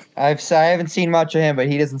 I haven't seen much of him, but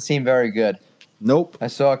he doesn't seem very good. Nope. I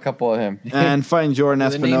saw a couple of him. And fighting Jordan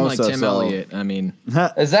With a name like Espinosa. Tim so. Elliott, I mean,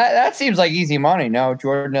 Is that seems like easy money? No,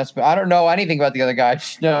 Jordan Espinosa. I don't know anything about the other guy.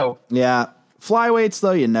 Just know. Yeah. Flyweights,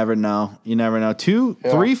 though, you never know. You never know. 3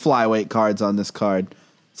 flyweight cards on this card.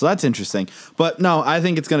 So that's interesting. But no, I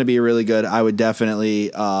think it's going to be really good. I would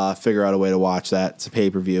definitely figure out a way to watch that. It's a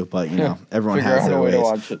pay-per-view, but, everyone has their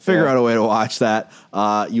ways. Figure out a way to watch that.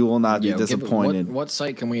 You will not be disappointed. What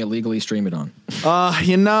site can we illegally stream it on?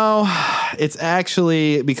 It's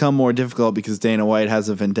actually become more difficult because Dana White has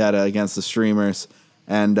a vendetta against the streamers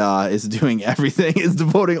and is doing everything, is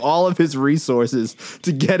devoting all of his resources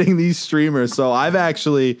to getting these streamers. So I've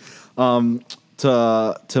actually,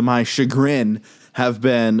 to my chagrin, have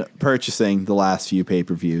been purchasing the last few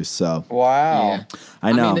pay-per-views. So wow, yeah.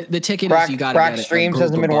 I know the ticket is you got to get streams a group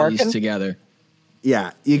hasn't of been buddies working together.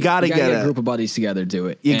 Yeah, you got to get a group of buddies together, do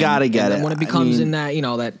it. You got to get it. When it becomes in that,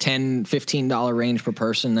 that $10, $15 range per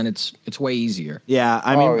person, then it's way easier. Yeah,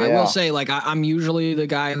 I mean, Oh, yeah. I will say, like, I'm usually the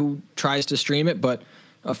guy who tries to stream it, but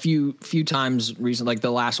a few times recently, like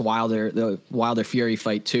the last the Wilder Fury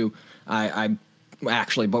fight too, I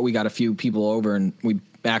actually, but we got a few people over and we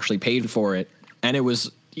actually paid for it, and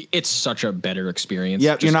it's such a better experience.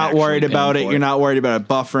 Yep, you're not worried about it. You're not worried about it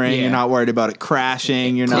buffering. Yeah. You're not worried about it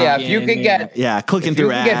crashing. You're not. Yeah, if you can get clicking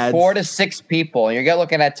through ads. You can get 4 to 6 people, and you're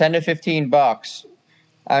looking at $10 to $15.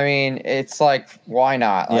 I mean, it's like, why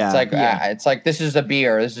not? It's like this is a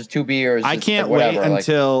beer. This is 2 beers. I can't wait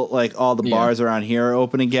until all the bars around here are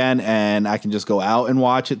open again, and I can just go out and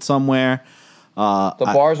watch it somewhere. The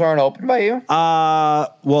bars aren't open by you?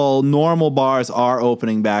 Well, normal bars are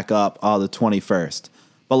opening back up the 21st.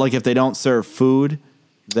 But if they don't serve food,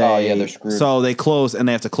 they're screwed. So they close, and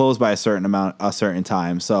they have to close by a certain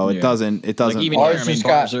time. So it doesn't. Like even here,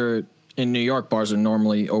 bars are in New York. Bars are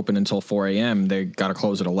normally open until 4 a.m. They got to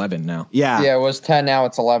close at 11 now. Yeah, yeah. It was 10. Now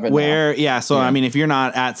it's 11. So I mean, if you're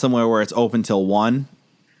not at somewhere where it's open till 1,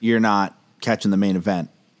 you're not catching the main event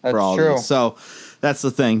for all true. These. So that's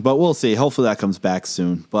the thing. But we'll see. Hopefully that comes back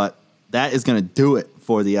soon. But that is going to do it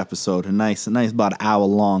for the episode. A nice about an hour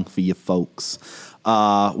long for you folks.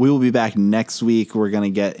 We will be back next week. We're going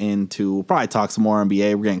to get into, we'll probably talk some more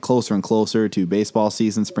NBA. We're getting closer and closer to baseball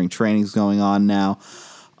season. Spring training's going on now.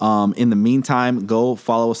 In the meantime, go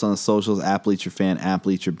follow us on the socials, @BleacherFan,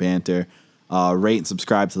 @BleacherBanter. Rate and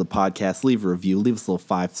subscribe to the podcast. Leave a review. Leave us a little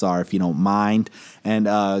 5-star if you don't mind. And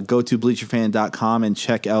go to BleacherFan.com and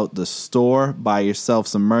check out the store. Buy yourself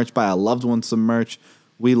some merch. Buy a loved one some merch.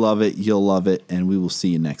 We love it. You'll love it. And we will see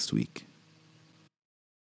you next week.